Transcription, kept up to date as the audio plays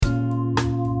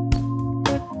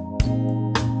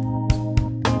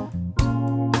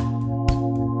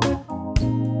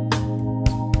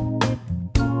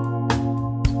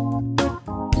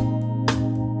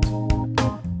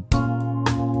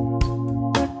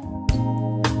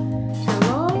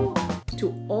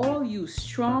you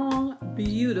strong,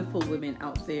 beautiful women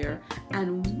out there,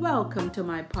 and welcome to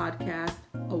my podcast,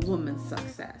 A Woman's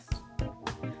Success.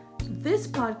 This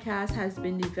podcast has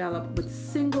been developed with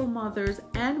single mothers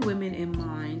and women in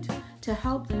mind to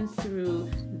help them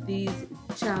through these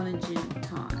challenging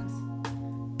times.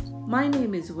 My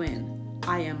name is Wynn.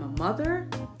 I am a mother,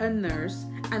 a nurse,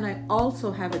 and I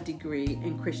also have a degree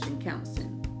in Christian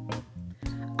counseling.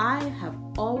 I have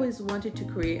always wanted to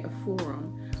create a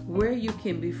forum where you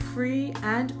can be free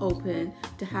and open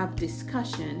to have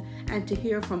discussion and to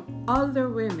hear from other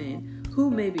women who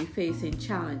may be facing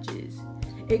challenges.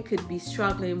 It could be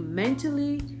struggling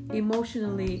mentally,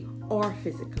 emotionally, or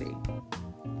physically.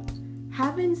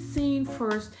 Having seen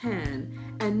firsthand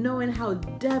and knowing how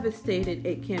devastated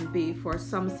it can be for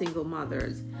some single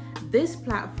mothers, this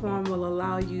platform will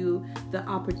allow you the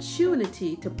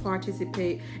opportunity to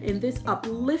participate in this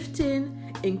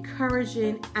uplifting,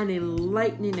 encouraging, and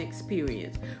enlightening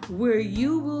experience where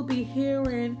you will be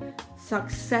hearing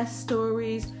success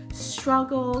stories,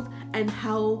 struggles, and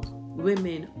how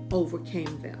women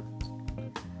overcame them.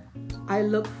 I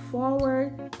look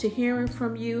forward to hearing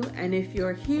from you, and if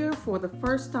you're here for the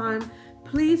first time,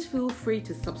 please feel free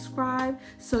to subscribe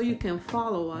so you can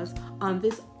follow us on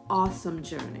this awesome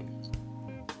journey.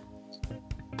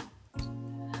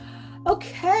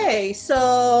 Okay,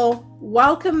 so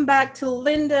welcome back to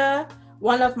Linda,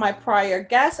 one of my prior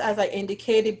guests, as I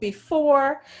indicated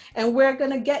before, and we're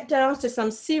going to get down to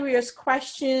some serious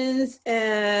questions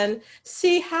and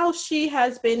see how she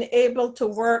has been able to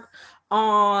work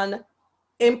on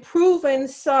improving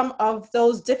some of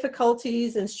those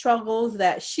difficulties and struggles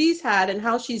that she's had and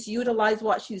how she's utilized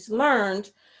what she's learned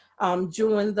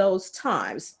during those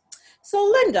times. So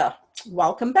Linda,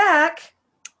 welcome back.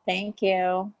 Thank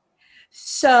you.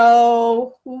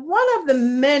 So one of the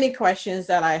many questions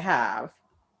that I have,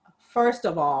 first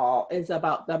of all, is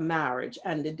about the marriage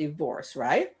and the divorce,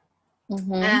 right?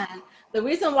 Mm-hmm. And the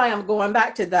reason why I'm going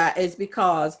back to that is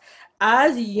because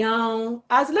as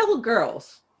little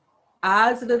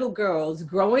girls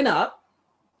growing up,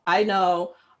 I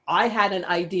know I had an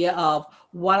idea of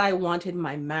what I wanted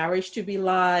my marriage to be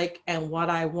like and what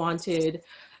I wanted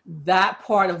that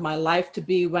part of my life to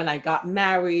be when I got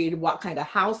married, what kind of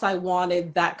house I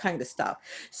wanted, that kind of stuff.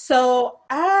 So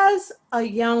as a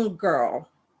young girl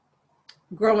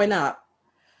growing up,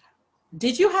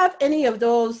 did you have any of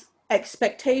those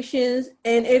expectations?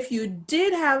 And if you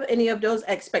did have any of those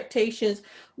expectations,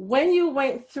 when you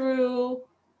went through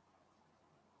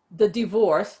the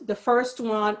divorce, the first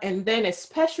one, and then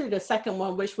especially the second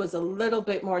one, which was a little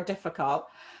bit more difficult,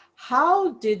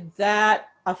 how did that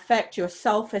affect your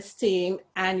self-esteem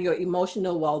and your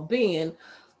emotional well-being,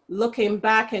 looking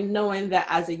back and knowing that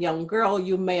as a young girl,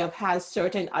 you may have had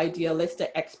certain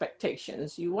idealistic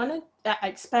expectations? You want to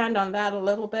expand on that a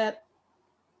little bit?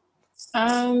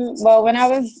 Well, when I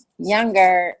was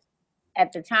younger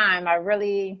at the time, I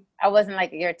wasn't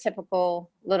like your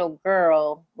typical little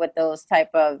girl with those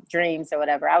type of dreams or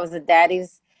whatever. I was a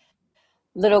daddy's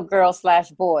little girl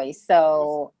 / boy.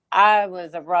 So I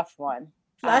was a rough one.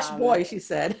 Boy, she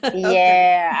said.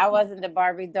 Yeah, I wasn't the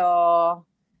Barbie dollhouse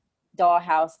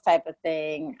type of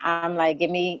thing. I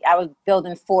was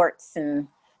building forts and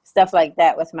stuff like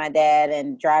that with my dad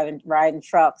and riding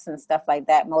trucks and stuff like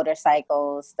that,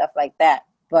 motorcycles, stuff like that.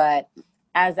 But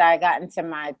as I got into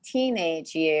my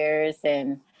teenage years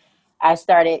and I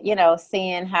started,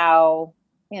 seeing how,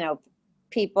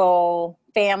 people,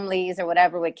 families or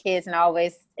whatever with kids and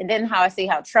then how I see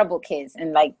how troubled kids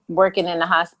and like working in the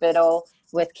hospital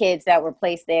with kids that were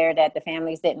placed there that the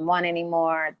families didn't want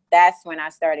anymore. That's when I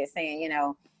started saying,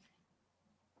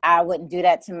 I wouldn't do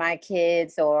that to my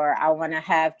kids, or I want to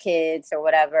have kids or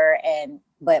whatever.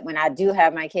 But when I do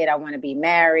have my kid, I want to be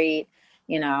married.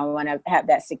 I want to have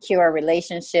that secure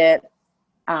relationship.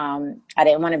 I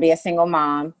didn't want to be a single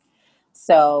mom.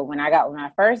 So when I got with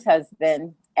my first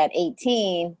husband at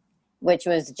 18, which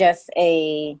was just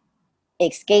a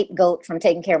scapegoat from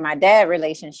taking care of my dad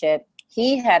relationship,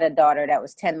 he had a daughter that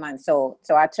was 10 months old.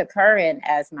 So I took her in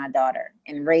as my daughter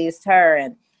and raised her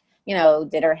and,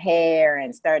 did her hair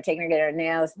and started taking her to get her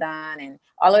nails done and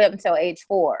all the way up until age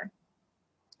 4.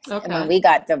 Okay. And when we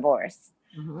got divorced.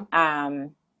 Mm-hmm.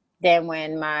 Then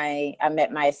when I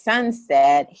met my son's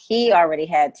dad, he already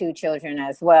had 2 children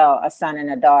as well, a son and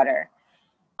a daughter.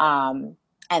 And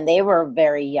they were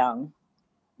very young,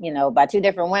 by 2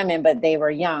 different women, but they were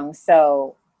young.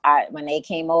 So when they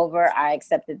came over, I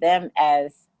accepted them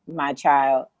as my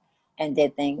child and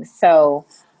did things. So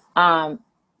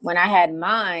when I had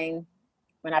mine,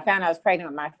 when I found I was pregnant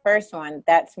with my first one,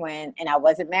 that's when, and I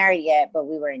wasn't married yet, but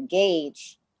we were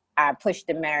engaged. I pushed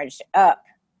the marriage up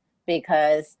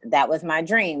because that was my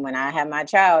dream. When I had my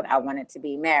child, I wanted to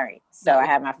be married. So I That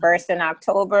had my first in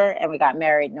October and we got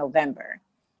married November.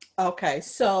 Okay,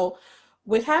 so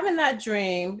with having that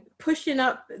dream, pushing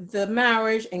up the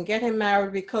marriage and getting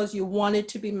married because you wanted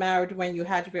to be married when you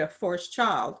had your first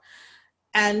child,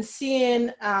 and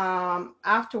seeing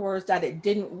afterwards that it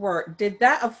didn't work, did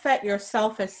that affect your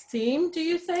self-esteem, do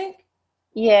you think?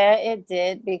 Yeah, it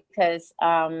did because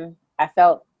I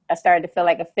started to feel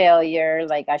like a failure,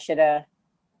 like I should have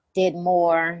did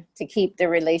more to keep the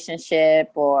relationship,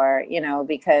 or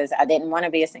because I didn't want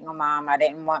to be a single mom. I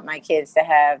didn't want my kids to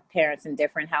have parents in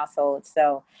different households.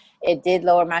 So it did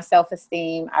lower my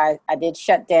self-esteem. I did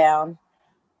shut down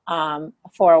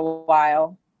for a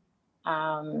while.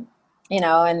 um,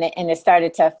 and it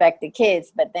started to affect the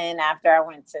kids. But then after I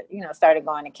went to, started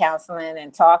going to counseling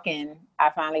and talking, I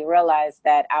finally realized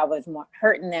that I was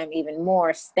hurting them even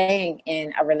more, staying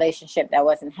in a relationship that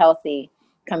wasn't healthy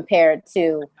compared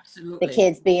to the Absolutely.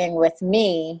 kids being with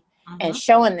me, and Mm-hmm.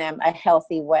 showing them a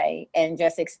healthy way, and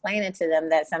just explaining to them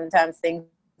that sometimes things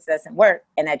doesn't work,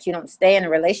 and that you don't stay in a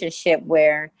relationship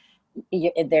where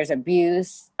there's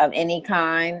abuse of any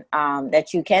kind,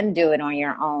 that you can do it on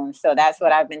your own. So that's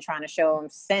what I've been trying to show them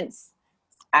since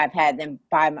I've had them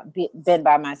been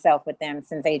by myself with them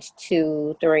since age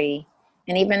 2, 3,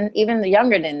 and even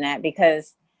younger than that,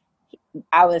 because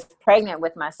I was pregnant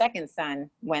with my second son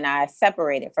when I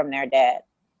separated from their dad.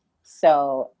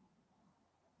 So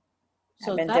I've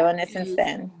So been that doing it since is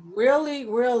then. really,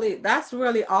 really, that's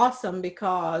really awesome,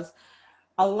 because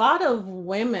a lot of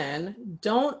women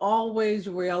don't always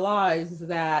realize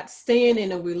that staying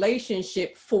in a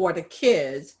relationship for the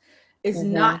kids is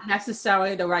Mm-hmm. not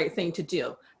necessarily the right thing to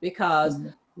do, because Mm-hmm.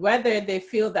 whether they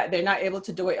feel that they're not able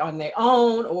to do it on their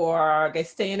own, or they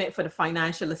stay in it for the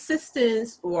financial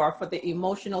assistance or for the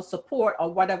emotional support,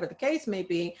 or whatever the case may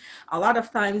be, a lot of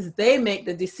times they make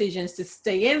the decisions to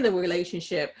stay in the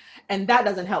relationship, and that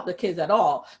doesn't help the kids at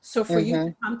all. So for you to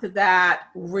Mm-hmm. come to that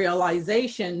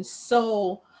realization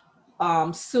so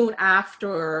soon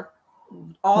after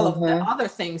all of the Mm-hmm. other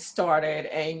things started,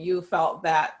 and you felt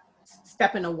that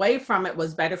stepping away from it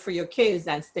was better for your kids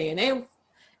than staying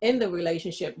in the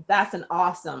relationship, that's an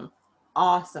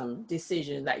awesome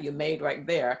decision that you made right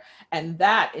there. And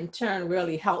that in turn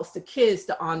really helps the kids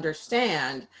to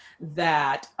understand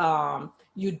that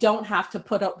you don't have to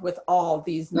put up with all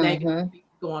these negative Mm-hmm. things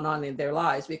going on in their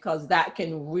lives, because that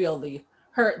can really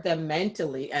hurt them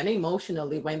mentally and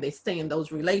emotionally when they stay in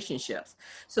those relationships.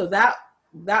 So that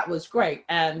was great,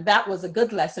 and that was a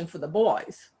good lesson for the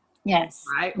boys, Yes.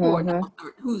 right? Mm-hmm.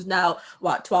 Who's now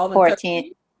what, 12 and 14,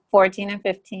 13? 14 and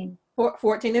 15.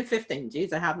 14 and 15.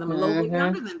 Geez, I have them a little bit Mm-hmm.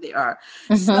 younger than they are.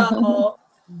 So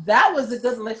that was a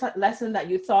good lesson that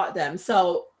you taught them.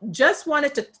 So just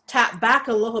wanted to tap back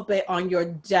a little bit on your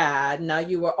dad. Now,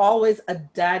 you were always a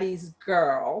daddy's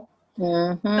girl.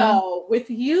 Mm-hmm. So with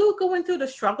you going through the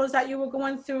struggles that you were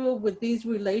going through with these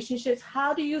relationships,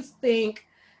 how do you think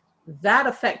that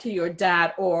affected your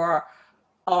dad, or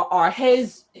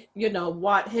his,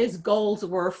 what his goals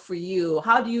were for you?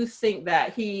 How do you think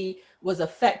that he was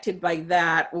affected by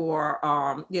that, or?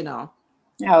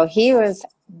 Oh, he was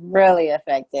really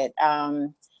affected,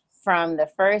 from the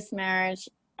first marriage.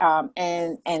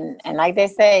 And like they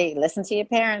say, listen to your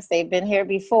parents. They've been here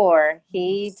before.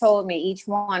 He told me each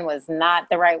one was not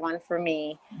the right one for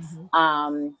me. Mhm.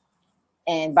 Um,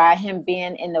 and by him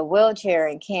being in the wheelchair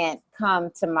and can't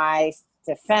come to my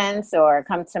defense or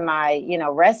come to my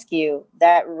rescue,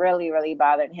 that really really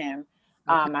bothered him.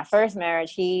 Okay. My first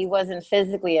marriage, he wasn't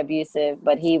physically abusive,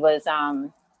 but he was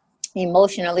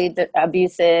emotionally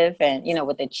abusive, and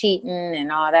with the cheating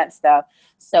and all that stuff.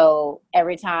 So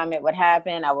every time it would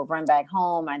happen, I would run back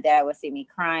home. My dad would see me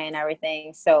crying and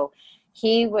everything. So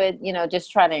he would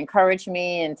just try to encourage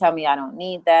me and tell me I don't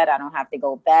need that, I don't have to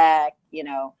go back.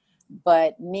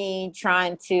 But me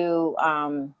trying to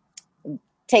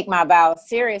take my vows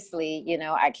seriously,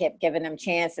 I kept giving them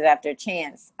chances after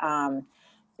chance.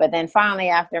 But then finally,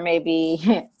 after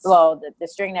maybe, well, the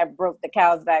string that broke the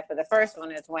cow's back for the first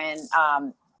one is when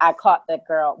I caught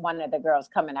one of the girls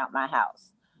coming out my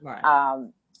house. Right.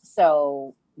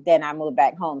 So then I moved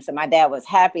back home. So my dad was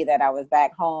happy that I was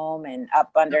back home and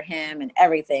up under him and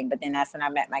everything. But then that's when I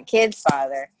met my kid's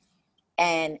father.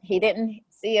 And he didn't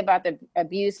see about the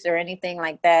abuse or anything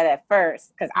like that at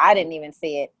first, because I didn't even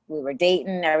see it. We were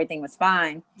dating, everything was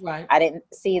fine. Right. I didn't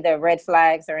see the red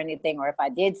flags or anything, or if I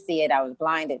did see it, I was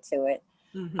blinded to it.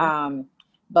 Mm-hmm.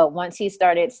 But once he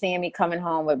started seeing me coming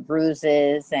home with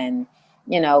bruises and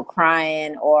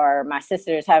crying, or my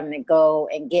sisters having to go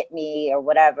and get me or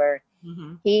whatever,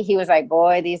 Mm-hmm. he was like,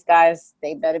 boy, these guys,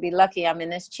 they better be lucky I'm in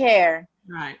this chair.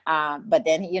 Right. But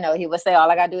then, he would say, all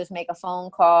I gotta do is make a phone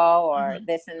call or Mm-hmm.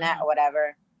 this and that Mm-hmm. or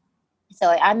whatever. So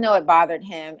I know it bothered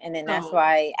him. And then that's So,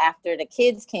 why after the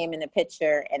kids came in the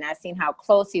picture and I seen how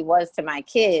close he was to my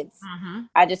kids, mm-hmm.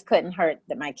 I just couldn't hurt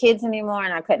my kids anymore,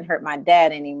 and I couldn't hurt my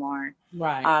dad anymore.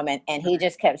 Right. And he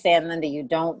just kept saying, Linda, you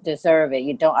don't deserve it.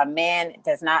 You don't, a man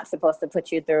does not supposed to put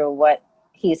you through what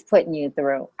he's putting you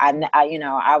through.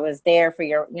 I was there for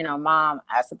your, mom.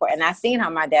 I support, and I seen how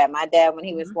my dad, when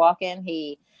he was Mm-hmm. walking,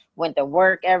 he went to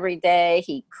work every day.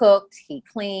 He cooked, he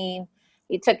cleaned,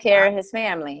 he took care of his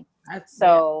family. That's yeah.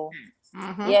 So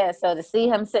Mm-hmm. yeah, so to see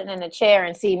him sitting in a chair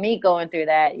and see me going through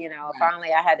that, Right.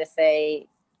 finally I had to say,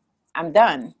 I'm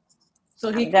done. So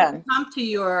I'm done. he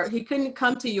couldn't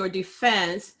come to your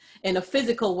defense in a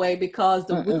physical way because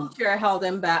the Mm-mm. wheelchair held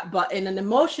him back, but in an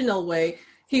emotional way,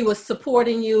 he was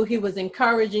supporting you, he was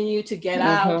encouraging you to get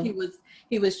out. Mm-hmm.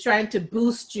 He was trying to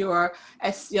boost your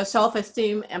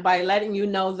self-esteem, and by letting you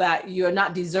know that you're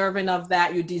not deserving of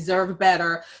that, you deserve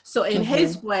better. So in Mm-hmm.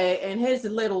 his way, in his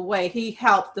little way, he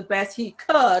helped the best he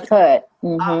could, Could.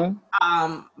 uh,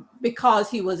 Mm-hmm. because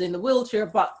he was in the wheelchair,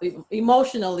 but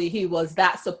emotionally, he was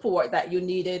that support that you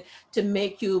needed to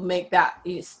make you make that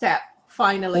step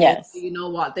finally and say, Yes. you know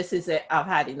what, this is it. I've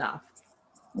had enough.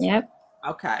 Yep.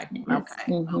 Okay. It's,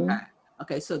 Okay. mm-hmm. Okay.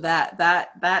 Okay. So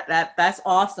that's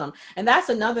awesome. And that's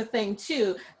another thing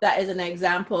too, that is an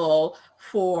example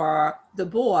for the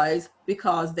boys,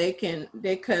 because they can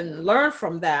learn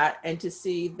from that, and to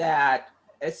see that,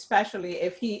 especially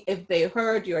if they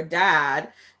heard your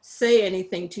dad say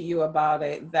anything to you about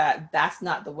it, that's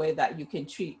not the way that you can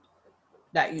treat,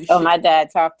 that you Oh, should. my dad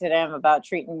talked to them about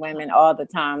treating women all the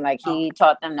time. Like Okay. he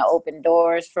taught them to open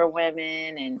doors for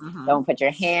women and Mm-hmm. don't put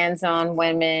your hands on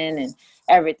women and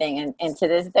everything. And to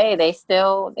this day, they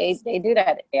still they do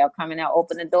that. They'll come and they'll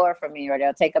open the door for me, or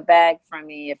they'll take a bag from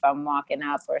me if I'm walking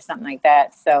up or something like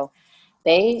that. So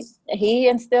he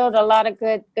instilled a lot of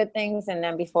good things in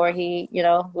them before he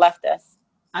left us.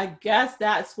 I guess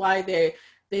that's why they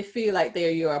feel like they're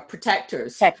your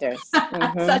protectors. Protectors.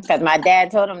 Mm-hmm. Such Because my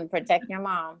dad told him to protect your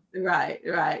mom. Right,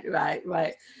 right, right,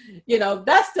 right.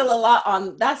 That's still a lot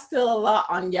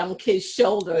on young kids'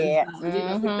 shoulders, Yeah.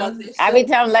 though, because Mm-hmm. they're I be still,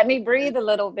 telling, let me breathe a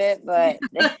little bit, but.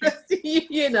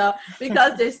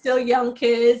 because they're still young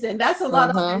kids, and that's a lot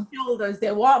on their Mm-hmm. shoulders.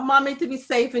 They want mommy to be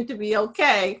safe and to be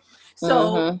okay. So,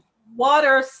 Mm-hmm. what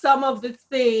are some of the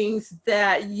things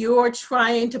that you're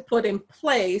trying to put in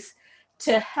place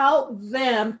to help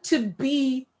them to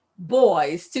be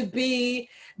boys, to be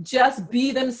just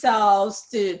be themselves,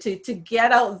 to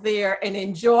get out there and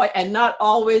enjoy, and not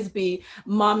always be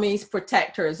mommy's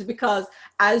protectors? Because,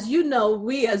 as you know,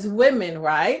 we as women,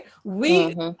 right,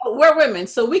 Mm-hmm. we're women,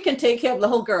 so we can take care of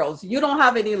little girls. You don't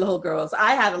have any little girls.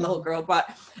 I had a little girl, but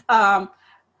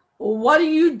what are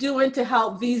you doing to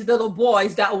help these little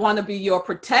boys that want to be your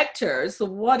protectors?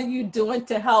 What are you doing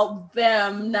to help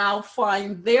them now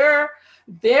find their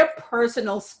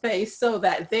personal space, so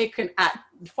that they can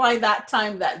find that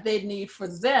time that they need for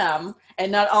them,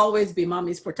 and not always be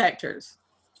mommy's protectors?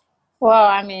 Well,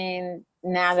 I mean,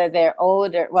 now that they're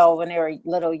older, well, when they were a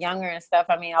little younger and stuff,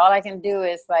 I mean, all I can do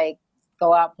is like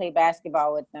go out, play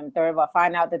basketball with them, third of all,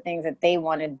 find out the things that they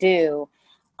want to do.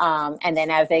 And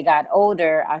then as they got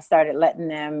older, I started letting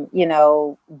them,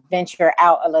 venture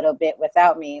out a little bit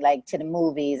without me, like to the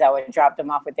movies. I would drop them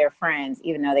off with their friends,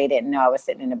 even though they didn't know I was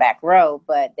sitting in the back row,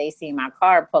 but they see my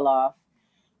car pull off,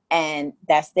 and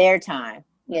that's their time,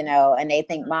 and they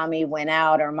think mommy went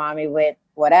out or mommy went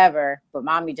whatever, but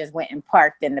mommy just went and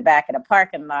parked in the back of the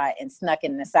parking lot and snuck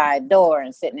in the side door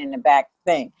and sitting in the back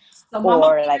thing. So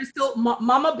Or like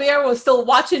Mama Bear was still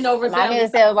watching over them. mommy is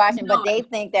still watching, but they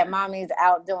think that mommy's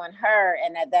out doing her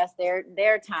and that's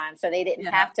their time. So they didn't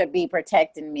Yeah, have to be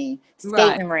protecting me.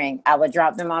 right. Skating ring. I would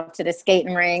drop them off to the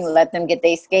skating ring, let them get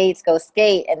their skates, go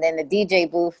skate, and then the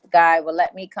DJ booth guy would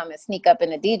let me come and sneak up in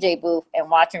the DJ booth and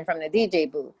watch him from the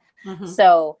DJ booth. Mm-hmm.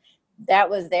 So that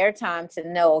was their time to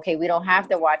know, okay, we don't have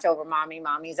to watch over mommy.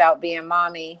 Mommy's out being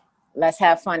mommy. Let's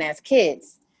have fun as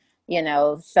kids.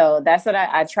 So that's what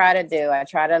I try to do. I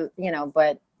try to,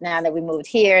 but now that we moved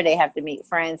here, they have to meet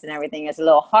friends and everything. It's a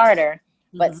little harder,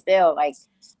 but Mm-hmm. still, like,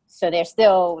 so they're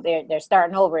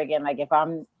starting over again. Like if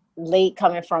I'm late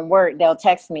coming from work, they'll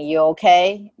text me, you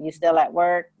okay? You still at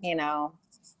work?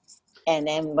 And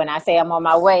then when I say I'm on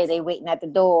my way, they waiting at the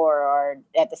door or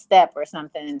at the step or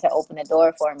something to open the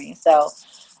door for me. So,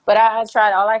 but I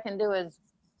tried, all I can do is,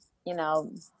 you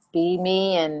know, be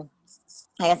me and,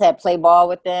 like I said, play ball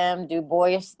with them, do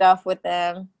boyish stuff with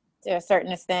them to a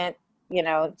certain extent,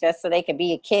 just so they could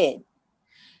be a kid.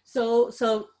 So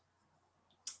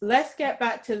let's get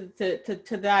back to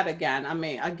that again. I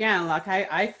mean, again, like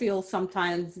I feel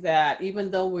sometimes that even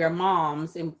though we're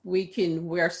moms and we can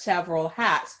wear several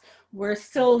hats, we're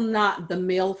still not the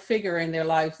male figure in their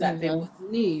lives that they would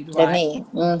need, The right? need.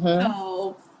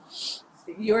 So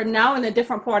you're now in a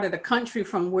different part of the country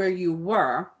from where you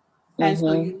were. And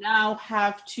so you now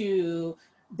have to,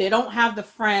 they don't have the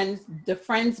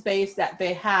friends base that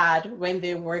they had when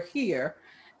they were here.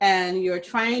 And you're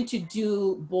trying to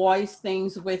do boys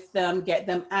things with them, get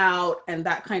them out and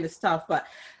that kind of stuff. But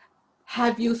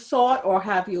have you thought or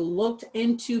have you looked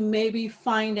into maybe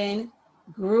finding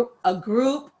a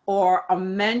group or a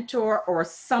mentor or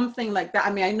something like that?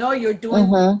 I mean, I know you're doing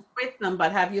with them,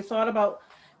 but have you thought about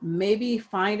maybe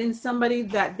finding somebody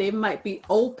that they might be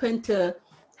open to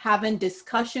having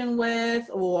discussion with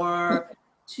or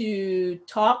to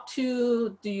talk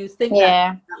to? Do you think that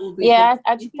Yeah. will be Yeah,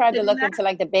 I tried to interested in look that? into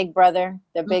like the Big Brother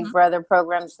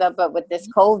program stuff, but with this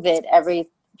COVID,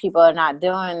 people are not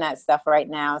doing that stuff right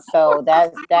now. So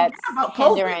Forget that's about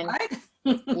COVID, hindering. right?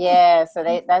 Yeah, so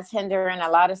that's hindering a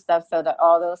lot of stuff. So that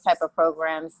all those type of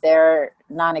programs, they're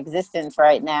non-existent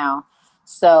right now.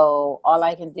 So all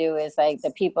I can do is like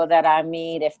the people that I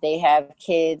meet, if they have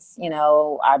kids,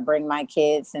 I bring my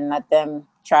kids and let them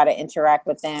try to interact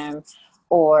with them,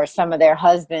 or some of their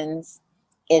husbands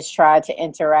is try to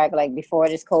interact. Like before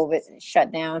this COVID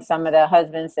shut down, some of the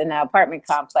husbands in the apartment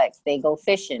complex, they go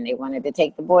fishing. They wanted to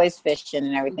take the boys fishing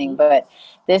and everything. But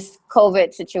this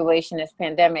COVID situation, this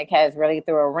pandemic has really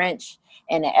threw a wrench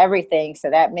into everything. So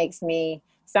that makes me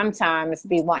sometimes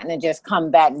be wanting to just come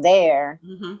back there,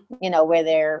 where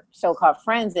their so-called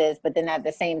friends is. But then at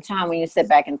the same time, when you sit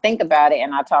back and think about it,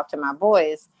 and I talk to my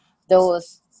boys,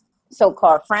 those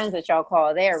so-called friends that y'all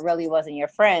call there really wasn't your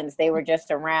friends. They were just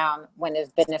around when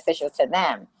it's beneficial to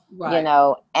them, Right.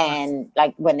 and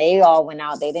like when they all went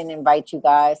out, they didn't invite you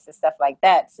guys to stuff like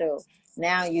that. So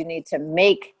now you need to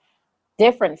make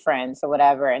different friends or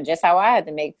whatever. And just how I had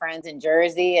to make friends in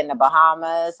Jersey and the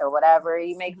Bahamas or whatever,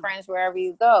 you make friends wherever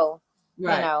you go,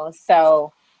 Right.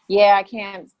 So yeah, I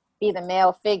can't be the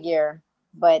male figure,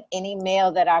 but any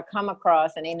male that I come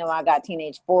across and they know I got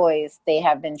teenage boys, they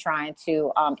have been trying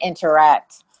to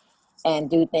interact and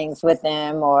do things with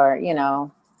them, or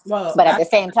Well, but at the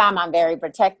that's same time, I'm very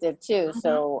protective too,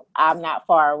 so I'm not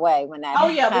far away when that oh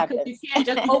yeah, because you happens. can't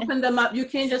just open them up. You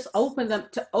can't just open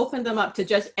them up to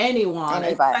just anyone,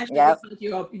 Anybody. especially Yep.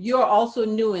 because you're also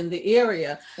new in the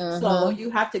area. So you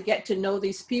have to get to know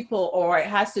these people, or it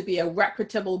has to be a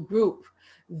reputable group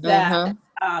that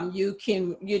you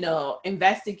can,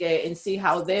 investigate and see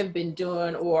how they've been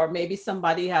doing, or maybe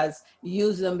somebody has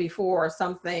used them before or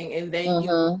something, and then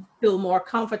you feel more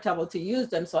comfortable to use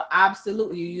them. So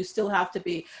absolutely, you still have to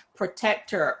be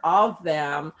protector of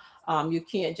them. You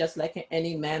can't just let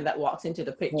any man that walks into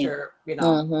the picture,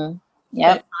 spend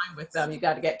Yep. time with them. You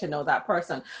got to get to know that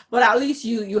person. But at least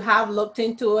you have looked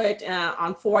into it.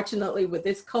 Unfortunately, with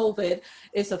this COVID,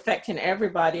 it's affecting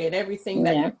everybody and everything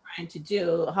that you're trying to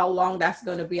do. How long that's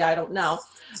going to be, I don't know.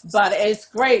 But it's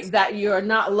great that you're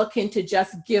not looking to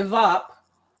just give up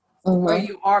where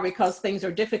you are because things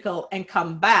are difficult and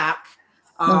come back.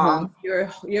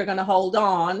 You're going to hold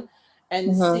on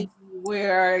and see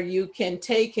where you can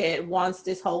take it once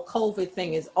this whole COVID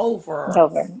thing is It's over.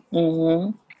 over.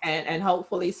 And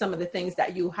hopefully some of the things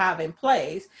that you have in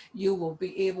place, you will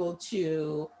be able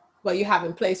to, well, you have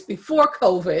in place before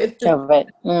COVID, Over.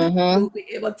 you'll be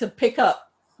able to pick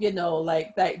up,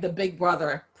 like the Big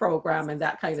Brother program and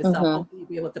that kind of stuff. Hopefully you'll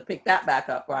be able to pick that back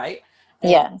up, right? And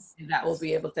Yes. that will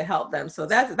be able to help them. So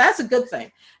that's a good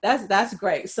thing. That's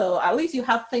great. So at least you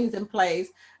have things in place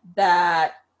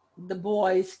that the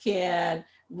boys can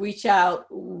reach out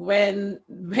when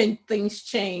things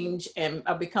change and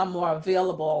become more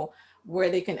available, where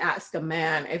they can ask a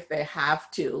man if they have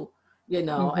to, and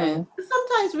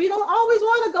sometimes we don't always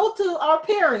want to go to our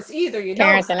parents either,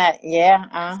 Parents and that. Yeah.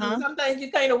 so sometimes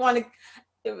you kind of want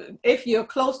to, if you're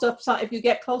close to if you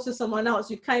get close to someone else,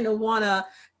 you kind of want to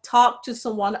talk to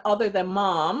someone other than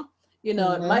mom.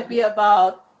 It might be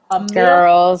about a meal,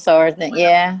 Girls or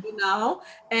whatever,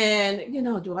 and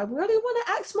do I really want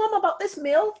to ask mom about this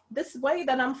meal this way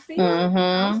that I'm feeling?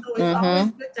 So it's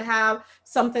always good to have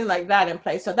something like that in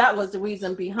place. So that was the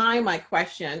reason behind my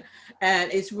question,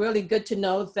 and it's really good to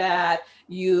know that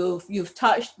you've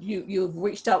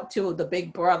reached out to the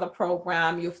Big Brother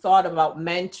program. You've thought about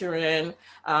mentoring,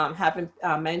 having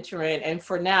mentoring, and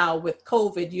for now with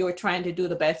COVID, you're trying to do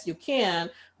the best you can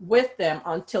with them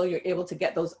until you're able to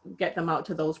get them out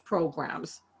to those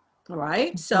programs. All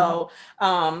right. So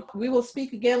we will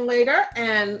speak again later,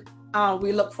 and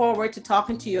we look forward to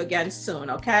talking to you again soon.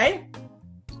 Okay.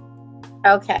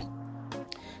 Okay.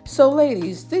 So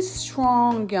ladies, this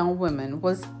strong young woman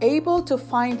was able to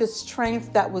find the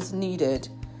strength that was needed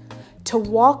to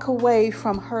walk away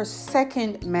from her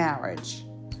second marriage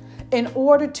in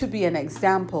order to be an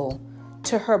example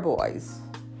to her boys,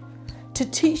 to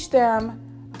teach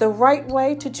them the right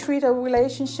way to treat a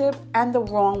relationship and the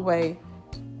wrong way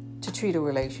to treat a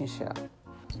relationship.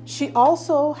 She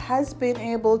also has been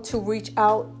able to reach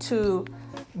out to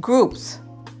groups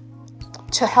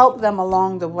to help them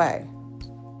along the way,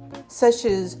 such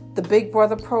as the Big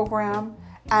Brother program,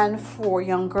 and for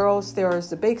young girls there is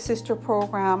the Big Sister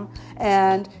program,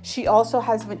 and she also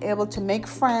has been able to make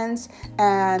friends,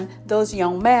 and those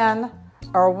young men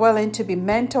are willing to be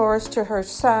mentors to her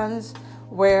sons,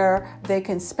 where they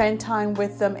can spend time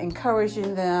with them,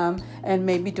 encouraging them, and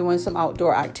maybe doing some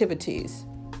outdoor activities.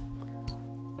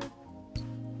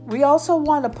 We also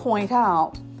want to point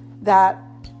out that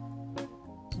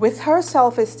with her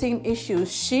self-esteem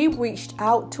issues, she reached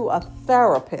out to a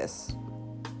therapist,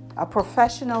 a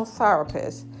professional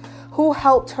therapist, who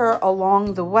helped her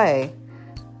along the way,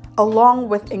 along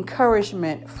with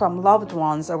encouragement from loved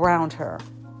ones around her.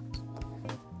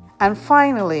 And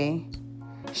finally,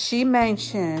 she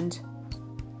mentioned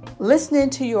listening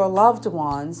to your loved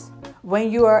ones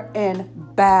when you are in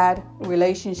bad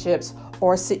relationships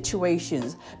or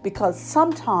situations, because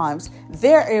sometimes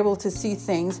they're able to see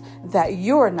things that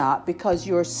you're not because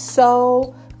you're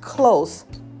so close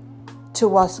to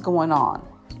what's going on.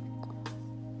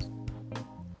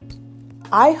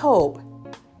 I hope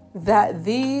that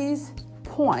these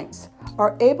points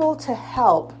are able to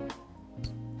help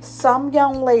some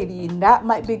young lady that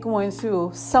might be going through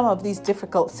some of these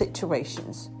difficult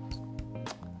situations.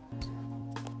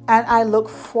 And I look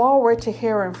forward to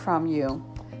hearing from you.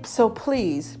 So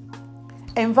please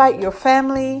invite your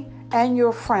family and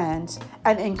your friends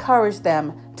and encourage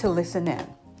them to listen in.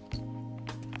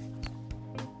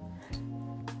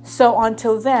 So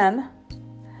until then,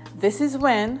 this is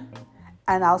Win,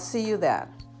 and I'll see you then.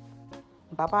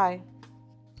 Bye-bye.